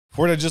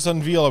Ford just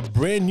unveiled a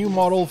brand new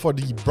model for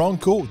the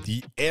Bronco,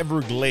 the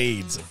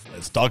Everglades.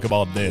 Let's talk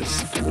about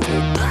this.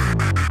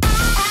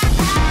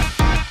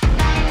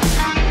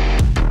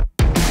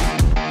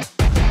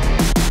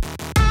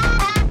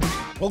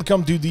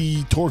 Welcome to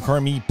the TORQ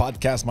Army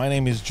podcast. My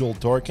name is Joel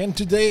TORQ, and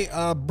today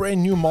a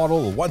brand new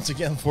model once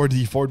again for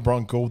the Ford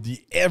Bronco,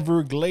 the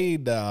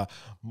Everglade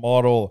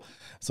model.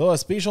 So a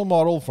special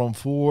model from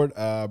Ford,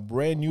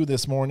 brand new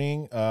this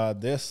morning.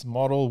 This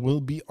model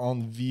will be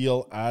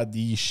unveiled at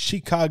the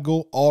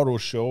Chicago Auto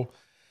Show.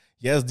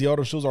 Yes, the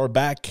auto shows are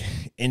back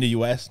in the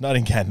US, not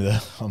in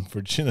Canada,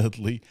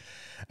 unfortunately.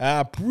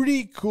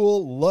 Pretty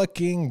cool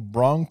looking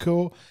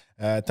Bronco.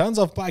 Tons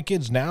of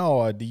package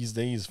now these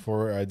days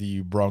for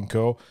the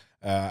Bronco,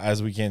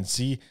 as we can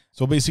see.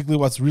 So basically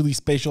what's really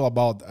special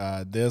about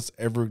this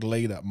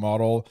Everglade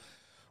model,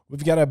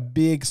 we've got a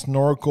big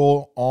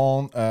snorkel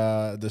on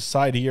the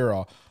side here,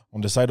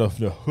 on the side of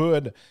the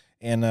hood.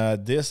 And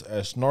this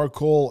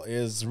snorkel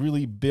is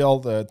really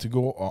built to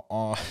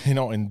go,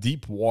 in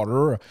deep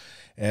water.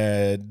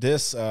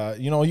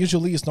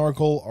 Usually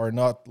snorkel are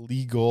not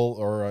legal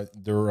or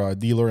they're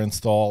dealer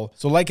installed.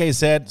 So like I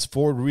said,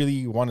 Ford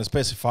really want to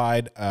specify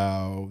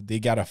they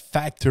got a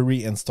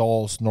factory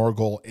installed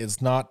snorkel.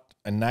 It's not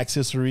an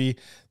accessory.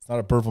 It's not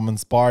a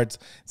performance part.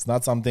 It's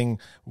not something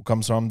who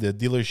comes from the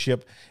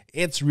dealership.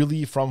 It's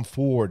really from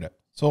Ford.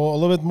 So a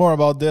little bit more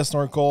about this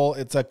snorkel.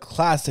 It's a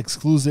class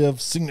exclusive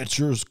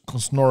signature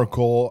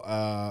snorkel,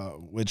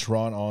 which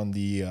run on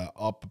the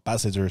up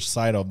passenger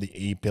side of the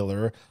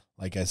A-pillar.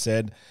 Like I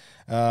said,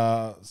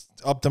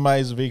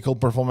 optimized vehicle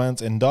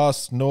performance and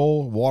thus no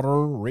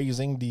water,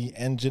 raising the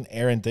engine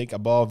air intake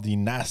above the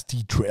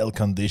nasty trail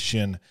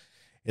condition.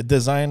 It's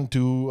designed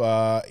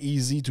to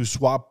easy to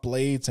swap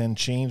plates and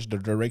change the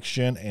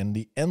direction and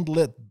the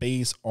inlet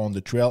base on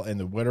the trail and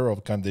the weather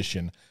of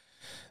condition.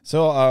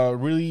 So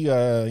really,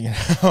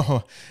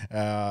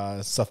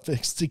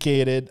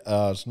 sophisticated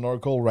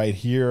snorkel right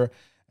here.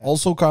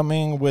 Also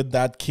coming with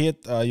that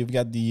kit, you've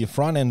got the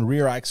front and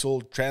rear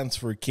axle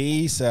transfer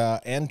case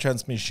and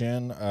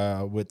transmission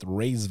with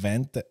raised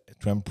vent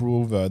to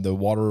improve the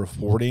water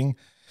fording.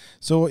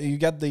 So you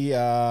got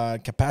the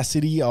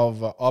capacity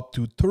of up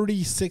to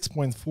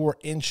 36.4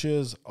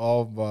 inches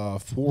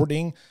of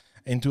fording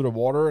into the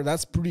water.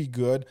 That's pretty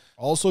good.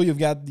 Also, you've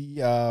got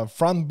the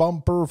front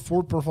bumper.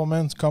 Ford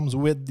Performance comes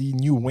with the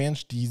new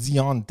winch, the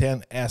Xeon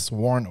 10S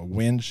Warn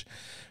winch,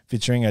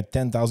 featuring a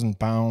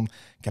 10,000-pound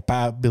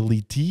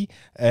capability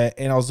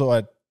and also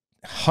a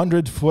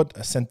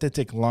 100-foot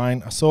synthetic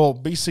line. So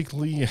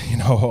basically,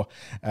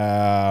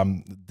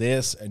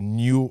 this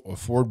new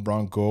Ford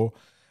Bronco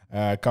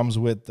comes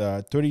with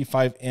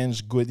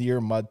 35-inch Goodyear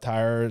mud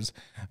tires.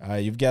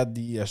 You've got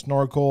the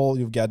snorkel.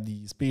 You've got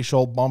the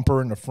spatial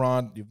bumper in the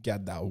front. You've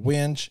got that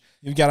winch.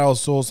 You've got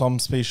also some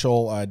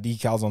spatial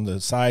decals on the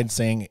side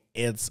saying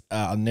it's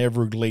an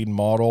Everglade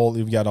model.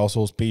 You've got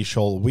also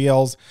spatial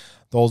wheels.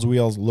 Those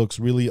wheels looks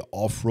really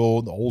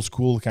off-road, old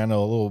school kind of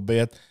a little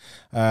bit.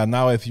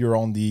 Now, if you're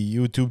on the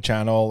YouTube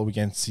channel, we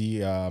can see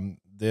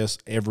this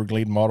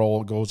Everglade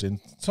model goes in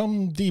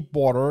some deep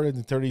water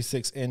in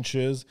 36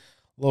 inches.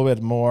 A little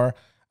bit more,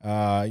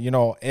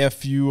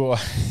 if you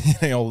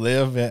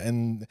live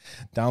in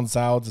down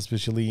south,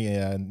 especially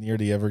near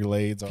the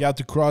Everglades, you have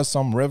to cross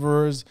some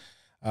rivers,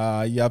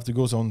 you have to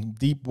go some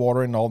deep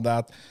water and all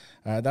that.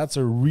 That's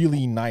a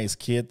really nice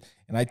kit,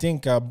 and I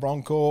think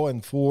Bronco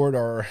and Ford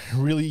are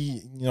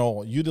really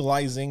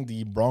utilizing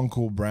the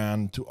Bronco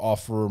brand to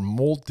offer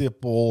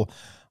multiple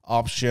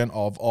option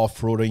of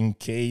off-roading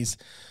case.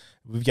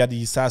 We've got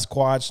the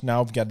Sasquatch,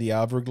 now we've got the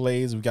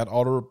Everglades, we've got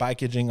other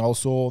packaging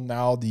also,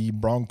 now the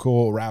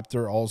Bronco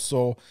Raptor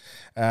also.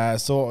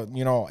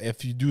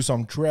 If you do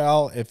some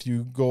trail, if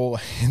you go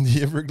in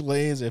the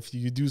Everglades, if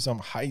you do some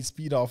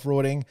high-speed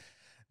off-roading,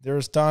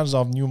 there's tons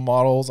of new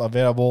models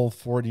available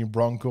for the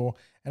Bronco,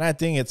 and I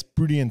think it's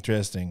pretty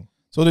interesting.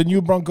 So the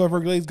new Bronco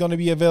Everglades is going to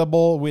be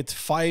available with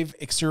 5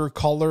 exterior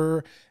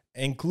color,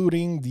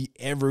 including the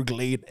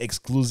Everglade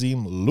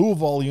exclusive low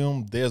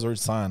volume desert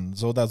sand.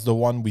 So that's the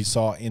one we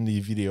saw in the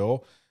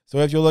video. So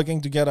if you're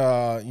looking to get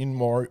a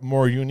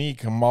more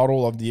unique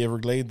model of the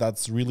Everglade,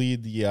 that's really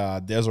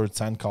the desert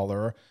sand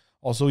color.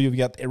 Also, you've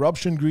got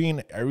eruption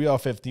green, area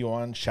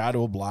 51,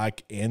 shadow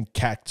black, and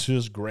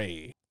cactus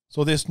gray.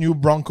 So this new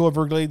Bronco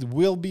Everglade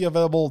will be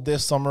available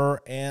this summer,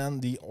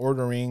 and the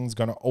ordering is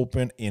going to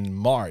open in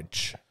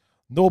March.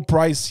 No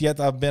price yet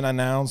have been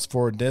announced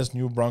for this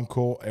new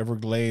Bronco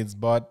Everglades,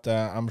 but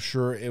I'm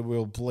sure it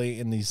will play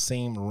in the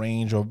same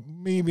range or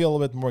maybe a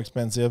little bit more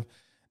expensive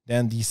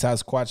than the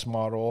Sasquatch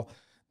model,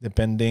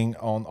 depending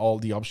on all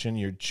the options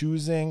you're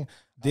choosing.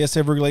 This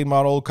Everglade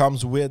model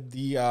comes with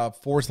the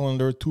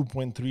 4-cylinder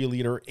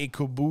 2.3-liter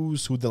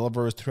EcoBoost, who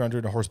delivers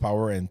 300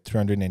 horsepower and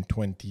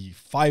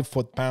 325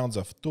 foot-pounds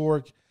of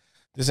torque.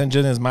 This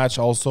engine is matched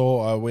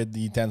also with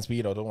the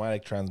 10-speed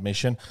automatic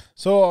transmission.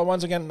 So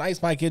once again, nice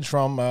package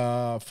from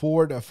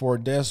Ford for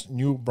this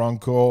new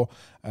Bronco.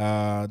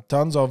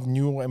 Tons of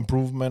new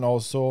improvement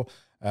also.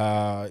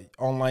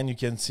 Online, you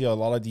can see a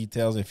lot of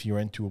details if you're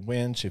into a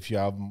winch, if you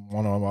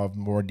want to have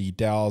more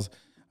details.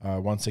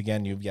 Once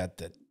again, you've got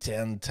the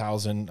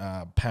 10,000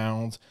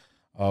 pounds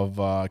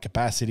of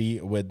capacity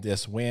with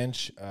this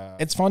winch.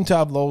 It's fun to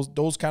have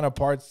those kind of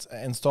parts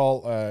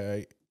installed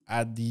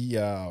at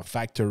the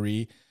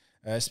factory.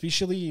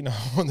 Especially, you know,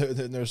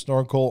 the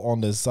snorkel on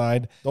the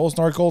side. Those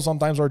snorkels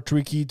sometimes are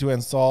tricky to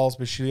install,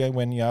 especially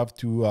when you have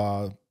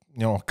to, you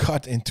know,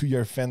 cut into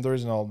your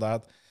fenders and all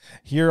that.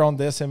 Here on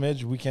this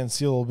image, we can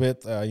see a little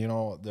bit, you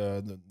know,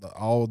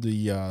 how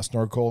the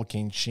snorkel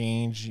can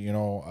change, you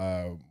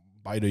know,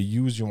 by the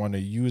use you want to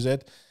use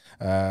it.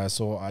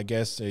 So I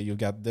guess you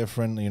got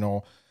different, you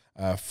know,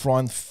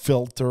 front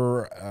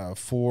filter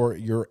for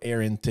your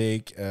air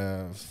intake,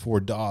 for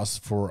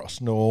dust, for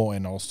snow,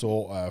 and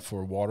also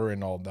for water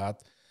and all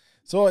that.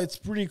 So it's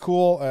pretty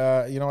cool.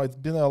 You know, it's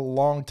been a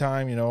long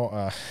time. You know,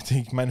 I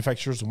think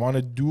manufacturers want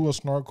to do a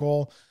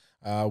snorkel.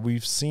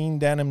 We've seen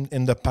that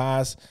in the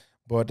past,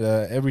 but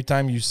every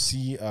time you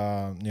see,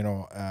 you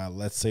know,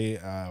 let's say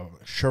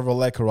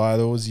Chevrolet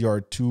Colorado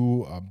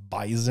ZR2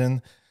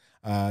 Bison.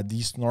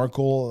 The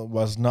snorkel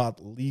was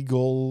not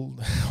legal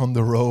on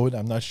the road.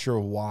 I'm not sure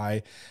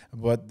why,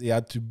 but they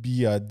had to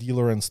be a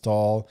dealer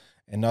install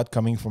and not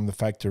coming from the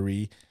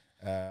factory.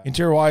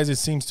 Interior-wise, it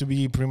seems to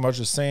be pretty much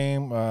the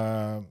same.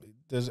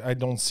 I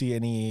don't see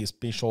any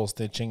special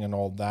stitching and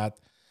all that,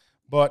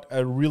 but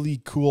a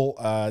really cool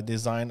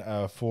design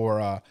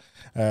for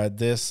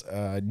this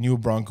new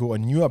Bronco, a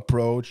new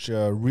approach,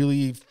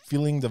 really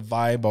feeling the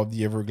vibe of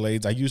the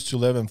Everglades. I used to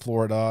live in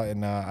Florida,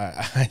 and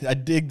I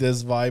dig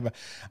this vibe.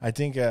 I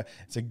think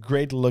it's a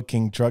great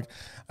looking truck.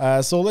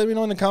 So let me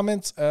know in the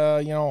comments, you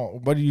know,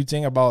 what do you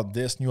think about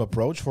this new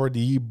approach for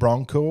the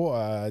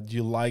Bronco? Do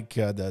you like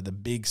the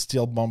big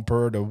steel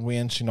bumper, the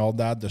winch and all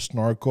that, the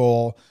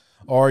snorkel?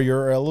 Or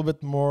you're a little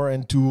bit more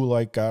into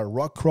like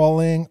rock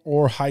crawling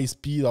or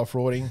high-speed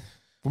off-roading?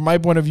 From my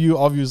point of view,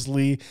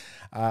 obviously,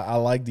 I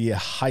like the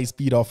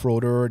high-speed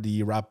off-roader,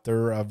 the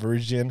Raptor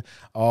version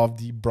of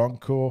the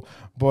Bronco.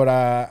 But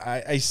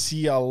I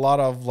see a lot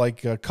of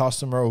like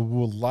customer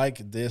who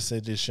like this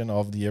edition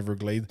of the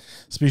Everglades,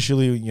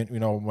 especially, you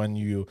know, when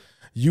you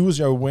use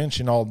your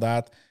winch and all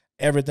that.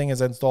 Everything is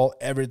installed,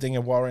 everything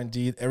is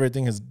warranted,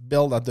 everything is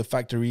built at the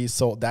factory.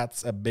 So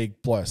that's a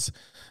big plus.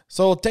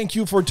 So thank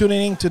you for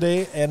tuning in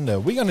today, and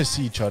we're going to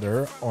see each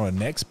other on the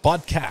next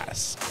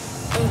podcast.